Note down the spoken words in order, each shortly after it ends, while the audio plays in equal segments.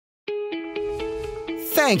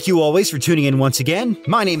Thank you always for tuning in once again.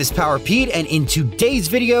 My name is Power Pete, and in today's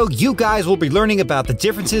video, you guys will be learning about the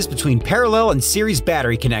differences between parallel and series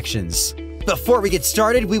battery connections. Before we get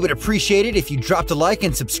started, we would appreciate it if you dropped a like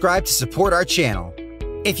and subscribe to support our channel.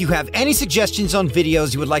 If you have any suggestions on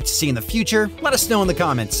videos you would like to see in the future, let us know in the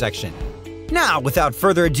comments section. Now, without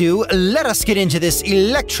further ado, let us get into this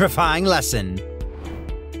electrifying lesson.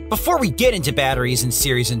 Before we get into batteries in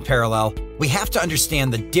series and parallel, we have to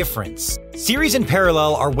understand the difference. Series and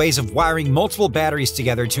parallel are ways of wiring multiple batteries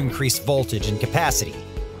together to increase voltage and capacity.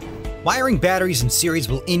 Wiring batteries in series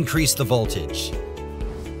will increase the voltage.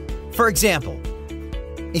 For example,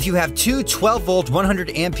 if you have two 12-volt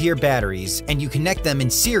 100-ampere batteries and you connect them in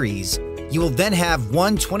series, you will then have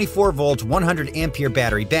one 24-volt 100-ampere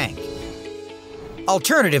battery bank.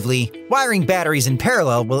 Alternatively, wiring batteries in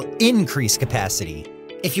parallel will increase capacity.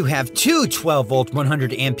 If you have two 12-volt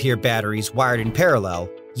 100-ampere batteries wired in parallel,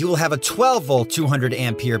 you will have a 12-volt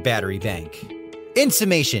 200-ampere battery bank. In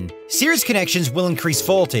summation, series connections will increase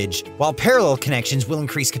voltage, while parallel connections will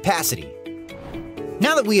increase capacity.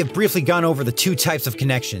 Now that we have briefly gone over the two types of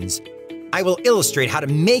connections, I will illustrate how to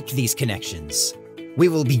make these connections. We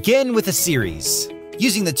will begin with a series,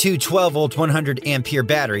 using the two 12-volt 100-ampere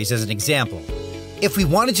batteries as an example. If we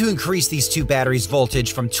wanted to increase these two batteries'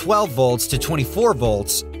 voltage from 12 volts to 24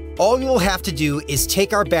 volts, all we will have to do is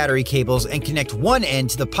take our battery cables and connect one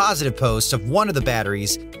end to the positive post of one of the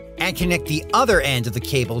batteries and connect the other end of the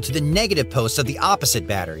cable to the negative post of the opposite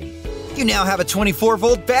battery. You now have a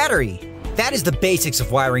 24-volt battery! That is the basics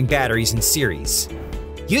of wiring batteries in series.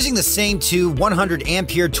 Using the same two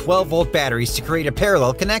 100-ampere 12-volt batteries to create a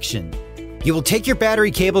parallel connection. You will take your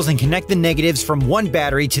battery cables and connect the negatives from one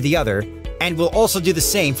battery to the other, and we'll also do the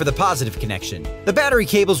same for the positive connection. The battery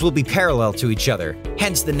cables will be parallel to each other,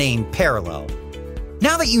 hence the name parallel.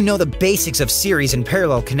 Now that you know the basics of series and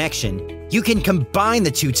parallel connection, you can combine the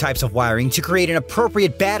two types of wiring to create an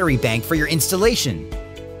appropriate battery bank for your installation.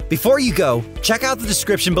 Before you go, check out the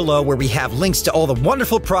description below where we have links to all the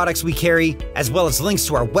wonderful products we carry, as well as links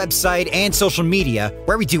to our website and social media,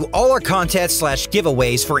 where we do all our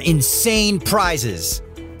contest/giveaways for insane prizes,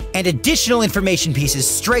 and additional information pieces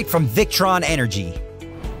straight from Victron Energy.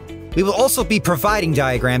 We will also be providing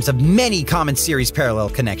diagrams of many common series parallel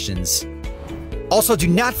connections. Also, do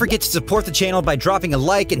not forget to support the channel by dropping a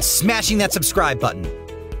like and smashing that subscribe button.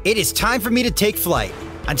 It is time for me to take flight.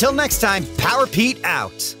 Until next time, Power Pete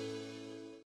out!